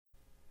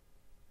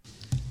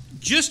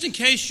Just in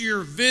case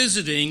you're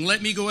visiting,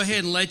 let me go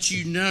ahead and let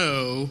you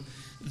know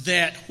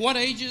that what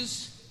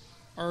ages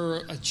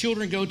are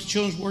children go to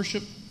children's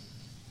worship?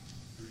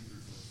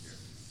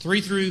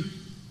 3 through.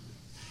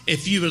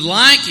 If you would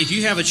like, if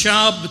you have a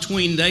child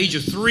between the age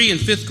of 3 and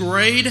 5th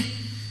grade,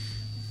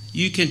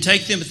 you can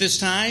take them at this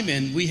time,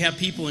 and we have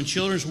people in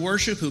children's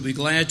worship who will be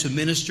glad to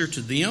minister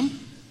to them.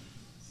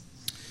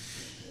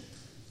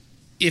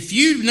 If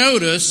you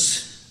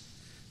notice,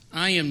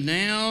 I am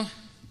now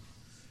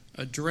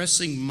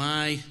addressing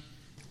my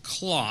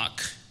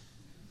clock.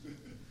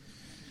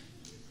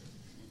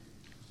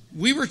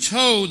 We were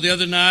told the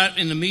other night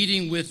in the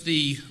meeting with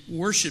the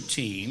worship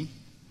team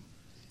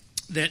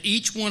that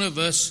each one of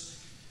us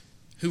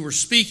who were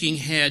speaking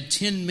had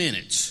 10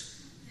 minutes.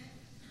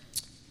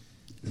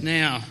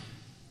 Now,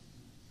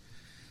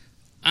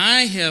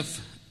 I have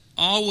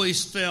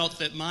always felt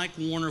that Mike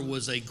Warner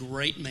was a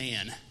great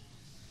man.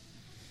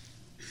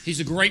 He's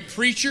a great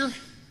preacher,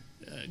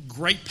 a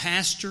great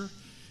pastor.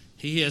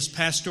 He has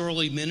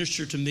pastorally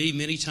ministered to me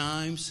many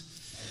times.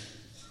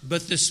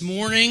 But this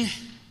morning,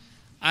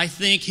 I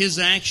think his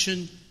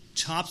action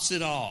tops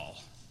it all.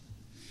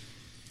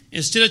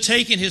 Instead of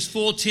taking his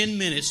full 10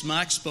 minutes,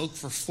 Mike spoke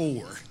for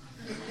 4.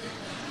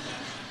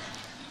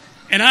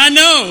 And I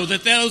know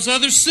that those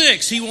other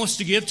 6 he wants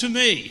to give to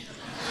me.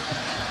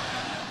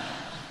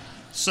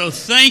 So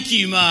thank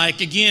you, Mike,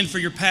 again for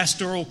your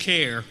pastoral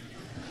care.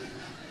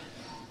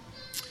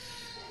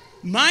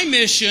 My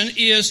mission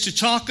is to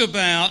talk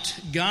about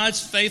God's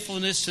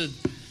faithfulness to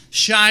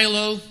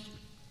Shiloh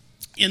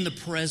in the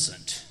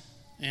present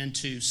and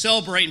to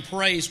celebrate and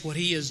praise what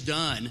He has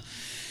done.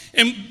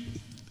 And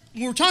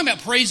when we're talking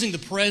about praising the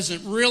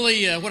present,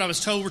 really what I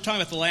was told, we're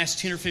talking about the last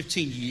 10 or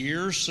 15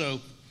 years, so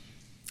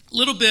a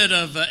little bit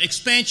of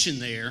expansion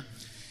there.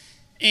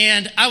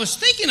 And I was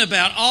thinking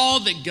about all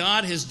that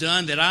God has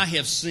done that I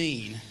have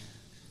seen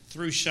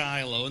through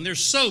Shiloh, and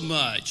there's so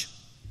much.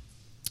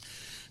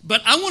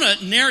 But I want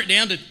to narrow it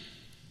down to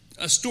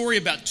a story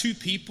about 2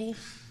 people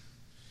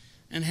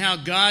and how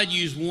God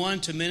used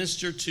one to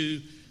minister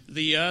to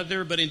the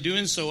other, but in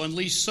doing so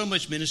unleashed so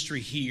much ministry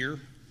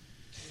here.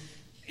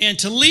 And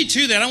to lead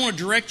to that, I want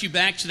to direct you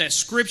back to that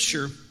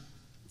scripture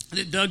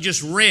that Doug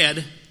just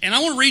read. And I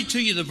want to read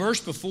to you the verse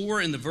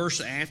before and the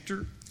verse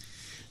after.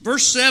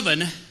 Verse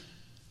 7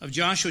 of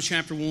Joshua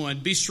chapter 1.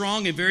 Be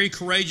strong and very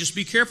courageous.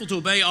 Be careful to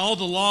obey all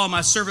the law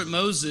my servant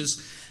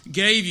Moses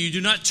gave you.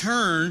 Do not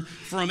turn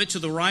from it to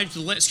the right or to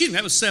the left. Excuse me,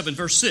 that was 7,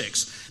 verse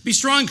 6. Be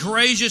strong and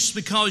courageous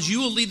because you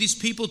will lead these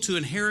people to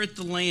inherit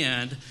the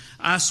land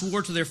I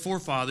swore to their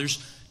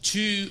forefathers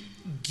to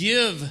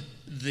give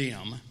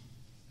them.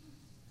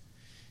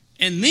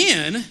 And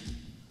then,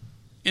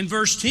 in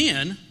verse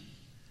 10,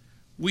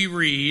 we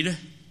read,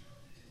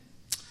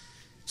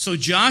 so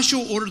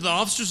Joshua ordered the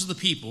officers of the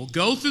people,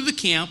 go through the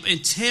camp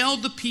and tell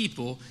the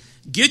people,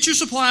 get your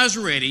supplies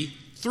ready.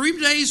 3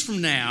 days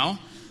from now,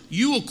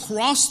 you will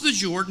cross the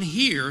Jordan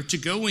here to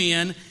go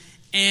in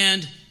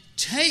and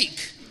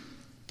take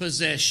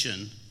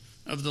possession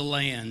of the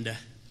land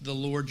the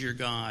Lord your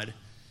God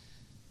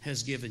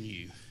has given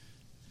you.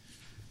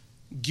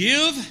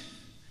 Give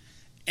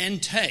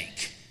and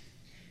take.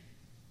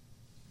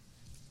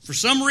 For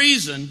some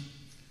reason,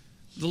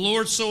 the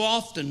Lord so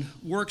often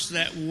works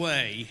that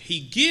way. He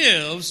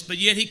gives, but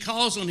yet He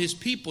calls on His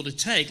people to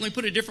take. Let me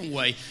put it a different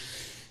way.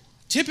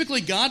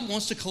 Typically, God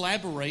wants to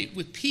collaborate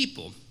with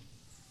people.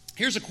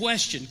 Here's a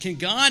question. Can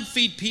God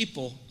feed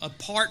people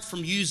apart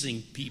from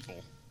using people?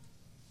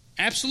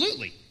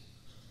 Absolutely.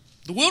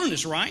 The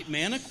wilderness, right?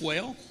 Manna,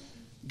 quail.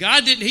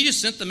 God didn't, He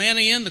just sent the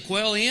manna in, the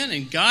quail in,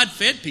 and God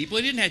fed people.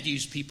 He didn't have to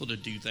use people to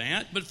do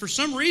that. But for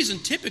some reason,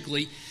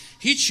 typically,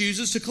 He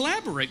chooses to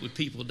collaborate with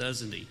people,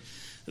 doesn't He?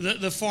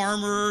 The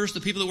farmers, the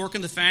people that work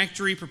in the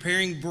factory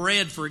preparing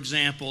bread, for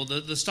example,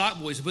 the stock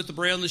boys who put the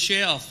bread on the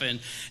shelf.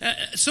 And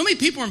so many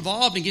people are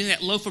involved in getting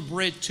that loaf of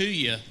bread to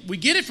you. We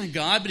get it from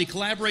God, but He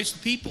collaborates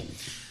with people.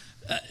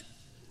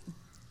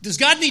 Does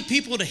God need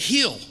people to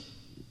heal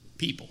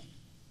people?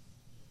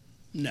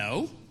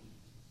 No.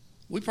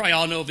 We probably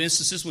all know of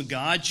instances when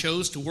God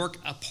chose to work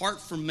apart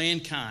from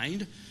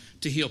mankind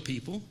to heal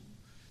people.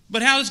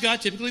 But how does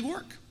God typically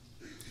work?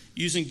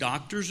 Using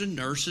doctors and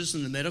nurses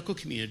in the medical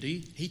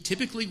community. He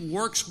typically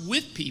works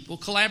with people,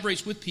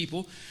 collaborates with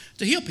people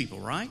to heal people,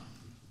 right?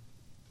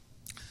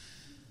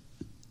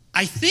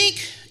 I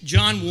think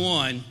John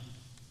 1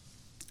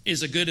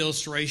 is a good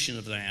illustration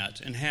of that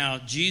and how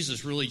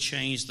Jesus really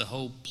changed the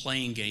whole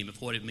playing game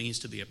of what it means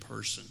to be a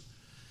person.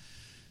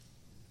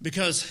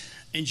 Because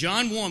in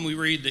John 1 we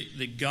read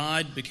that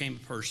God became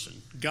a person.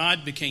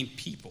 God became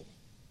people.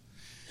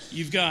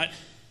 You've got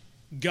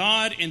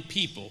God and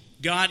people,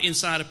 God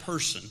inside a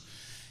person.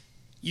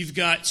 You've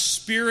got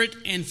spirit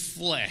and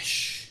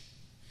flesh.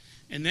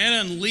 And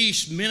that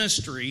unleashed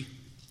ministry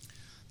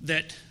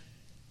that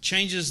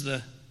changes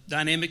the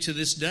dynamic to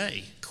this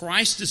day.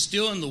 Christ is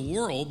still in the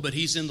world, but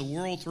He's in the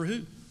world through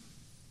who?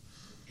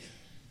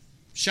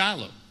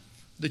 Shiloh,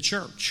 the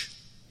church.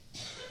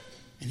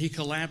 And He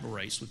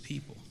collaborates with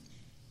people.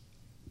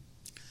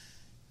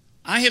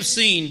 I have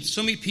seen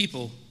so many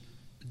people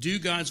do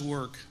God's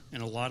work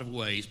in a lot of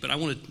ways. But I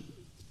want to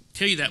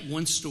tell you that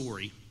one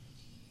story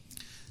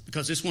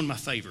because it's one of my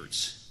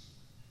favorites.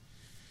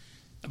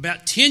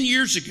 About 10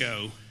 years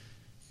ago,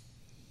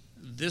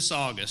 this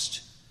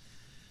August,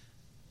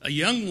 a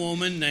young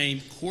woman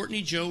named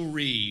Courtney Jo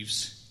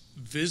Reeves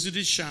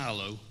visited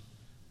Shiloh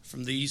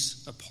from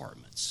these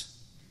apartments.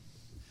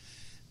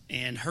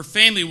 And her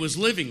family was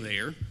living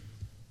there.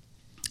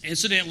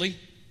 Incidentally,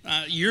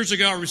 years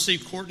ago I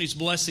received Courtney's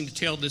blessing to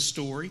tell this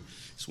story.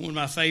 It's one of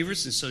my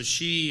favorites, and so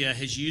she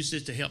has used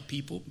it to help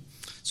people.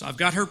 So I've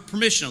got her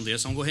permission on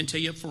this. I'm going to go ahead and tell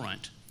you up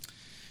front.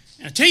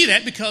 And I tell you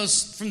that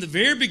because from the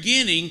very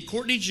beginning,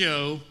 Courtney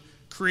Jo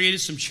created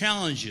some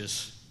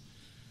challenges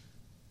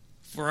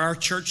for our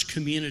church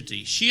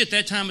community. She, at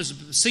that time, was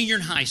a senior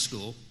in high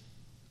school,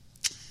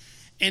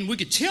 and we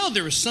could tell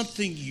there was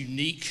something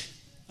unique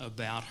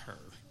about her.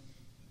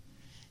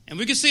 And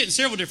we could see it in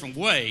several different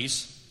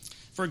ways.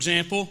 For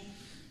example,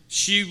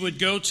 she would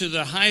go to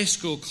the high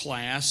school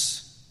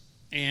class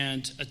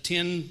and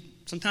attend,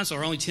 sometimes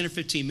for only 10 or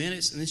 15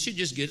 minutes, and then she'd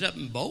just get up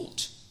and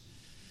bolt.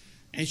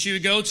 And she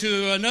would go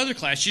to another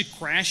class. She'd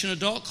crash an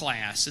adult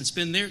class and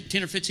spend there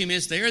 10 or 15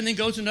 minutes there and then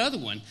go to another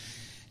one.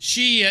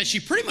 She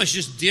pretty much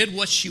just did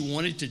what she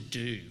wanted to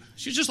do.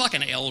 She was just like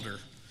an elder.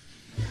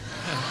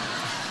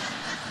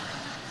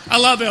 I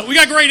love it. We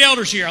got great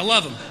elders here. I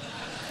love them.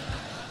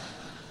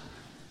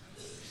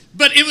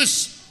 But it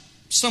was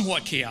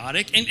somewhat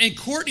chaotic. And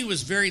Courtney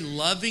was very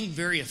loving,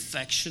 very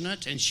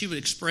affectionate, and she would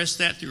express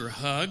that through her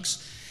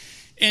hugs.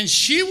 And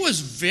she was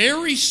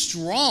very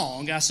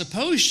strong. I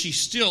suppose she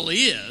still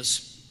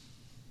is.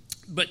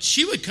 But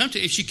she would come to,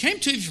 if she came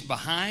to you from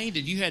behind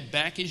and you had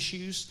back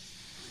issues,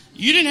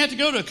 you didn't have to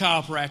go to a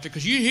chiropractor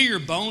because you'd hear your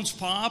bones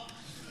pop,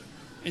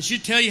 and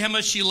she'd tell you how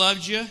much she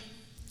loved you.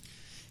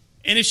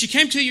 And if she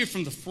came to you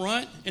from the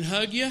front and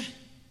hugged you,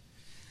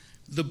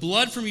 the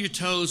blood from your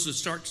toes would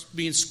start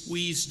being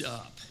squeezed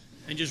up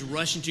and just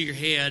rush into your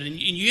head. And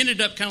you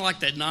ended up kind of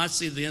like that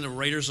Nazi at the end of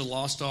Raiders of the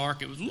Lost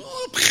Ark. It was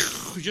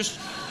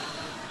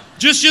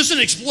just an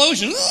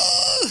explosion.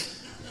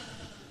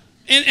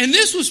 And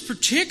this was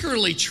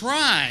particularly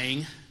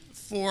trying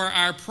for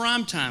our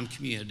primetime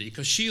community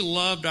because she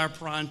loved our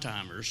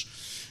primetimers.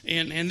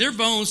 And their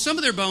bones, some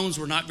of their bones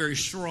were not very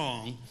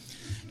strong.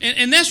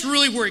 And that's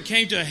really where it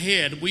came to a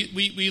head.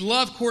 We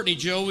loved Courtney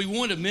Jo. We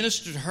wanted to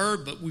minister to her,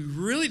 but we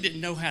really didn't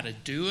know how to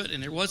do it,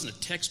 and there wasn't a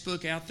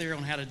textbook out there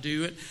on how to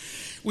do it.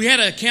 We had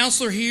a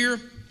counselor here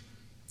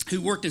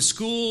who worked in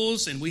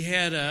schools, and we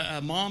had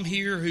a mom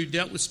here who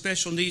dealt with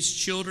special needs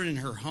children in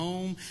her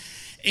home.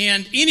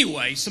 And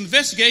anyway, some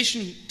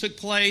investigation took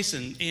place,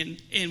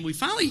 and we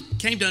finally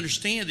came to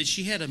understand that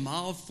she had a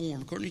mild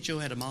form. Courtney Jo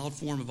had a mild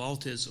form of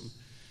autism,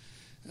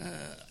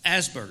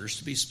 Asperger's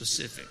to be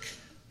specific.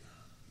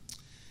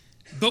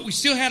 But we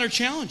still had our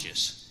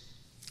challenges.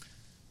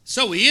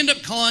 So we end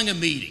up calling a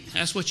meeting.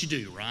 That's what you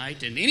do,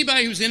 right? And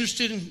anybody who's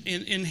interested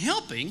in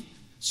helping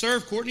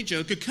serve Courtney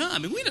Jo could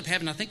come. And we ended up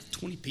having, I think,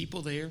 20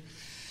 people there.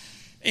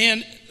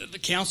 And the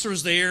counselor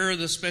was there,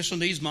 the special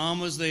needs mom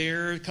was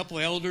there, a couple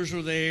of elders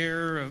were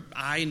there,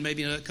 I and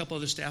maybe a couple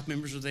other staff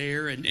members were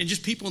there, and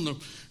just people in the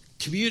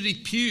community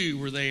pew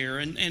were there.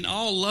 And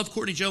all loved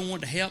Courtney Jo and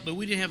wanted to help, but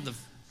we didn't have the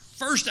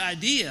first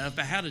idea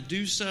about how to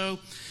do so.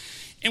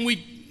 And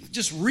we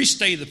just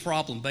restated the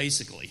problem,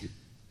 basically.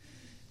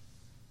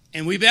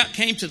 And we about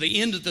came to the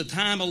end of the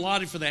time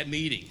allotted for that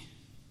meeting.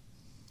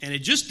 And it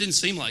just didn't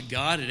seem like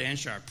God had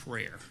answered our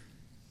prayer.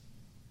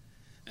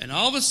 And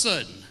all of a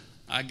sudden,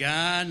 a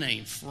guy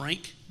named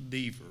Frank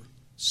Beaver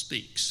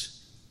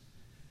speaks.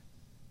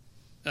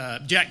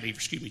 Jack Beaver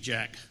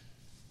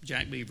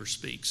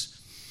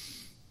speaks.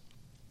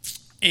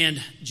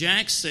 And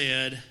Jack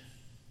said,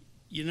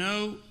 you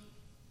know,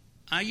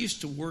 I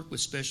used to work with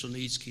special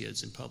needs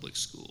kids in public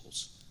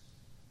schools.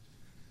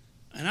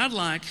 And I'd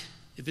like,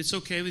 if it's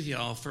okay with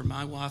y'all, for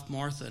my wife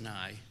Martha and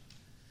I,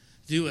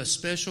 do a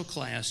special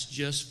class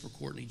just for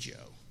Courtney Jo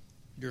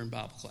during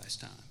Bible class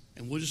time.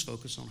 And we'll just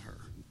focus on her.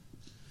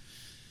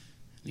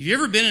 Have you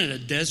ever been in a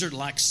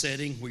desert-like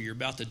setting where you're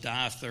about to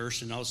die of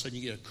thirst and all of a sudden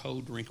you get a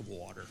cold drink of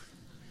water?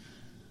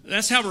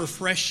 That's how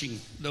refreshing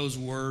those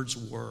words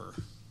were.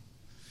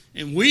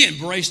 And we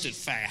embraced it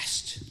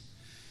fast.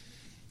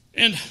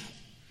 And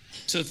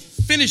to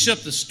finish up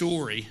the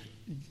story,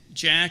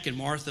 Jack and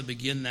Martha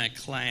begin that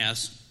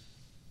class.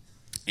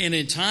 And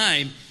in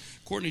time,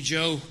 Courtney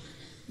Jo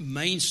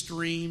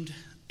mainstreamed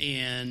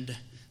and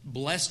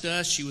blessed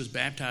us. She was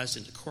baptized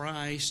into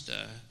Christ.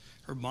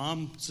 Her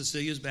mom,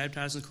 Cecilia, was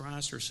baptized in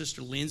Christ. Her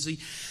sister, Lindsay.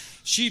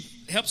 She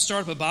helped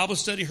start up a Bible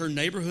study in her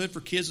neighborhood for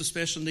kids with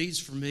special needs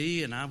for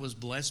me, and I was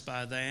blessed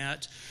by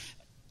that.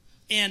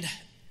 And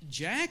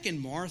Jack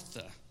and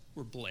Martha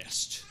were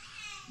blessed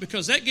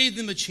because that gave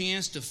them a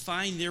chance to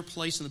find their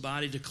place in the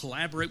body, to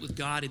collaborate with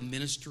God in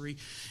ministry.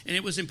 And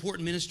it was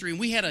important ministry. And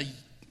we had a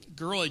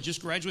girl had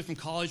just graduated from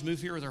college,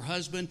 moved here with her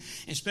husband,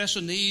 and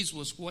special needs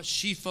was what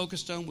she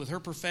focused on with her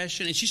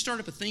profession. And she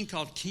started up a thing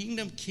called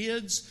Kingdom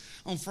Kids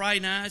on Friday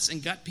nights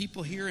and got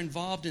people here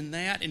involved in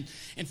that. And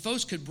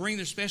folks could bring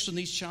their special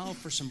needs child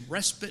for some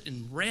respite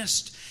and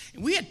rest.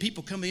 And we had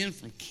people come in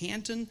from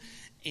Canton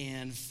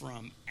and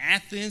from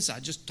Athens. I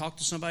just talked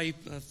to somebody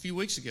a few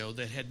weeks ago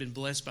that had been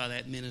blessed by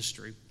that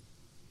ministry.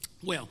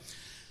 Well,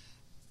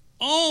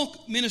 all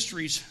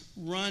ministries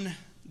run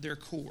their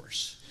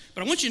course.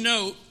 But I want you to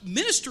know,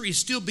 ministry is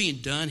still being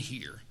done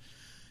here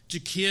to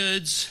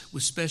kids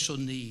with special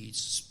needs,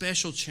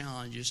 special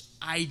challenges.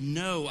 I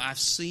know, I've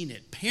seen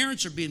it.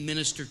 Parents are being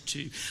ministered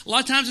to. A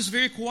lot of times it's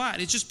very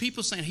quiet. It's just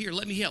people saying, here,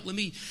 let me help. Let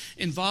me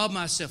involve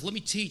myself. Let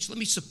me teach. Let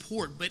me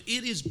support. But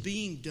it is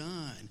being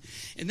done.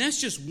 And that's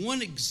just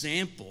one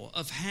example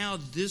of how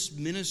this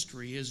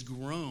ministry has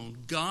grown.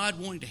 God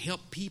wanting to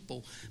help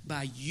people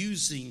by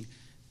using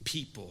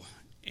people.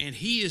 And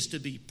He is to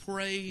be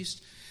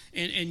praised.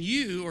 And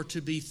you are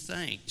to be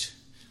thanked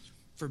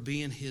for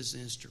being His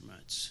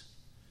instruments.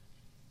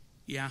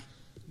 Yeah,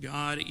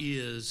 God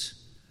is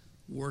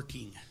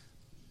working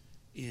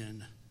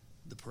in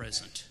the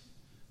present.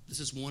 This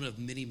is one of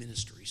many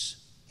ministries.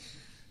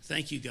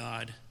 Thank you,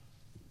 God,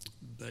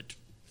 but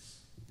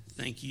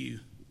thank you,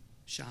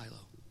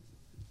 Shiloh.